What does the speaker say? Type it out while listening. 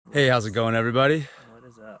Hey, how's it going, everybody? What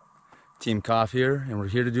is up? TEAMCOFF here, and we're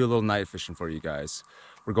here to do a little night fishing for you guys.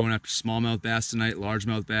 We're going after smallmouth bass tonight,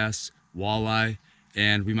 largemouth bass, walleye,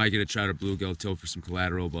 and we might get a trout or bluegill too for some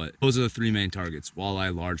collateral, but those are the three main targets: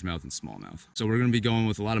 walleye, largemouth, and smallmouth. So we're gonna be going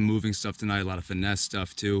with a lot of moving stuff tonight, a lot of finesse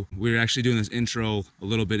stuff too. We're actually doing this intro a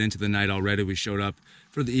little bit into the night already. We showed up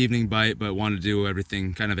for the evening bite, but wanted to do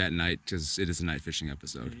everything kind of at night because it is a night fishing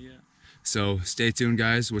episode. Yeah. So stay tuned,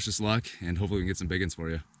 guys. Wish us luck, and hopefully we can get some big ones for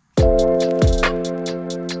you.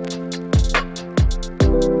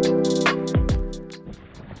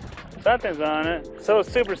 Something's on it. So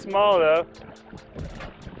super small though.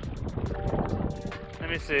 Let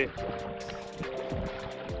me see.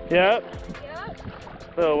 Yep.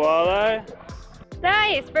 Little walleye.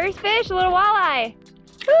 Nice, first fish, a little walleye.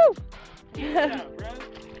 Woo! Yeah,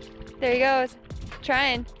 There he goes.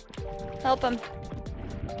 Trying. Help him.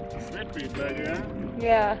 slippery bugger, huh?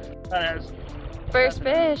 Yeah. Oh, there's First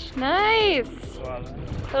fish. Nice.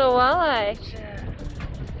 walleye. Little walleye.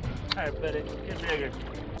 Alright, buddy, get bigger.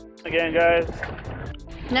 Again, guys.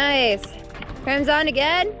 Nice. Rims on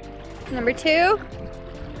again. Number 2.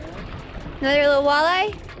 Another little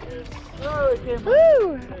walleye. Oh, it came.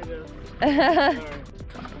 Woo! There you go.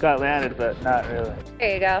 Got landed, but not really.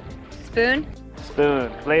 There you go. Spoon.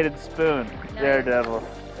 Spoon, bladed spoon. Nice. Daredevil.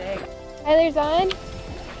 Big. Tyler's on.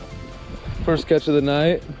 First catch of the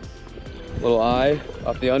night. Little eye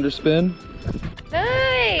off the underspin.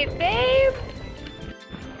 Nice, babe.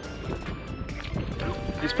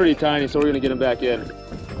 He's pretty tiny, so we're gonna get him back in.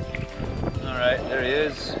 All right, there he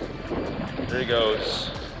is. There he goes.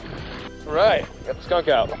 All right, got the skunk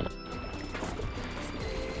out.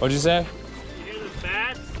 What'd you say? You hear the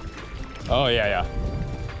bats? Oh, yeah.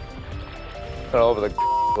 All over the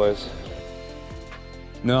place.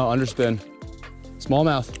 No, underspin.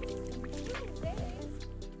 Smallmouth.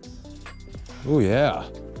 Oh, yeah.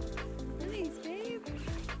 Nice, babe.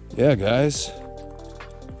 Yeah, guys.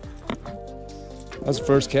 That's the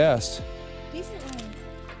first cast. Decent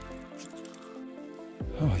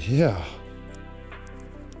one. Oh, yeah.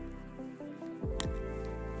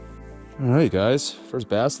 All right, guys. First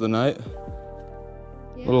bass of the night.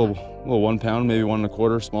 Yeah. Little 1 pound, maybe 1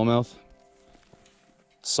 1/4 smallmouth.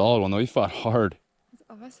 Solid one though. He fought hard. That's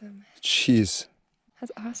awesome. Jeez.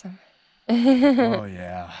 That's awesome. Oh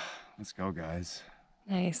yeah. Let's go, guys.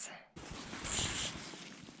 Nice.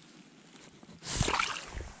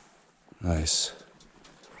 Nice.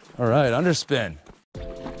 All right, underspin.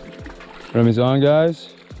 Remy's on,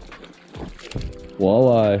 guys.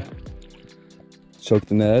 Walleye. Choke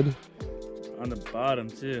the Ned. On the bottom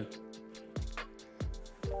too.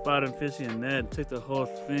 Bottom fishing and Ned took the whole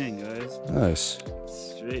thing, guys. Nice.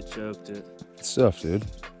 Straight choked it. Good stuff, dude.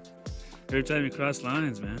 Every time you cross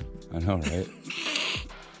lines, man. I know, right?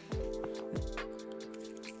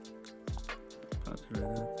 Popped right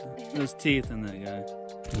out there. There's teeth in that guy.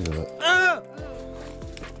 Look at that. Oh!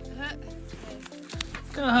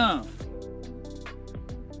 Go home.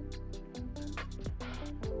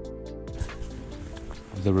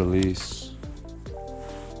 The release.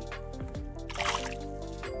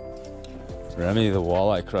 Remy, the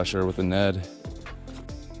walleye crusher with the Ned.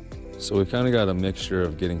 So we kind of got a mixture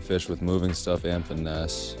of getting fish with moving stuff and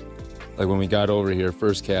finesse. Like when we got over here,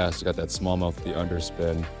 first cast, got that smallmouth with the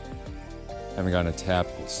underspin. Haven't gotten a tap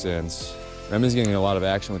since. Remy's getting a lot of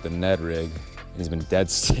action with the Ned rig. He's been dead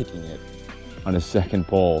sticking it on his second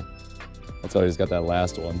pull. That's why he's got that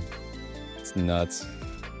last one. It's nuts.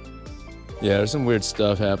 Yeah, there's some weird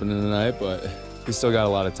stuff happening tonight, but we still got a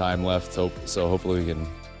lot of time left, so hopefully we can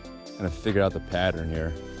kind of figure out the pattern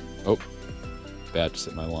here. Oh, bat just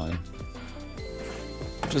hit my line.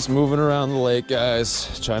 Just moving around the lake,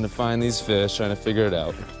 guys, trying to find these fish, trying to figure it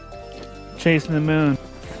out. Chasing the moon.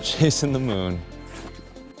 Chasing the moon.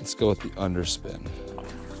 Let's go with the underspin.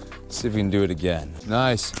 See if we can do it again.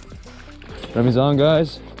 Nice. Remy's on,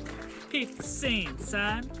 guys. Keep the scene,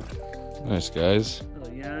 son. Nice, guys.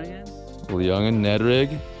 Little youngin. Little youngin, Ned rig,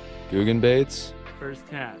 Googan baits. First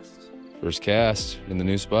cast. First cast in the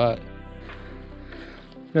new spot.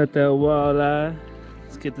 Got that walleye.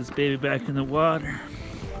 Let's get this baby back in the water.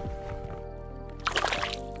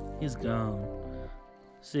 He's gone.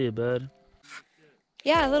 See you, bud.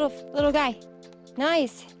 Yeah, little guy.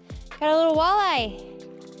 Nice. Got a little walleye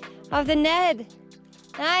off the Ned.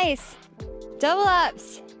 Nice. Double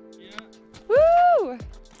ups. Yeah. Woo!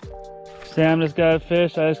 Sam just got a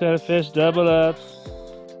fish. I just got a fish. Double ups.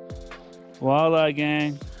 Walleye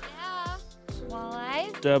gang. Yeah.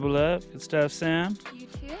 Walleyes. Double up. Good stuff, Sam. You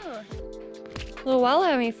too. Little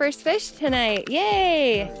walleye on me. First fish tonight.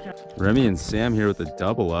 Yay! Remy and Sam here with a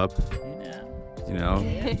double up. Yeah. You know,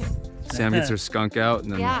 Sam gets her skunk out,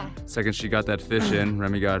 and then Yeah. second she got that fish in,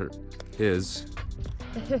 Remy got his.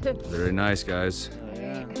 Very nice, guys. Oh,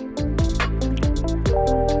 yeah.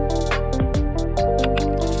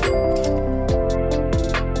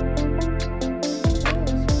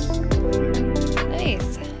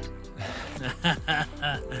 Nice.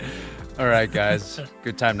 All right, guys.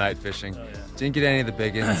 Good time night fishing. Oh, yeah. Didn't get any of the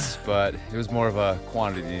big ones, but it was more of a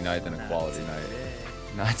quantity night than a quality night.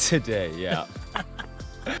 Not today, yeah.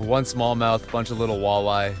 One smallmouth, bunch of little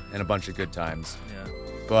walleye, and a bunch of good times. Yeah.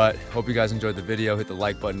 But hope you guys enjoyed the video. Hit the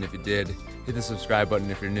like button if you did. Hit the subscribe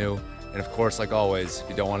button if you're new. And of course, like always, if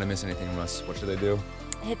you don't want to miss anything from us, what should they do?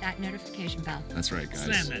 Hit that notification bell. That's right, guys.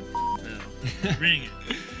 Slam that bell. Ring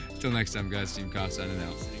it. Till next time, guys. TEAMCOFF signing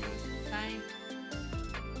out.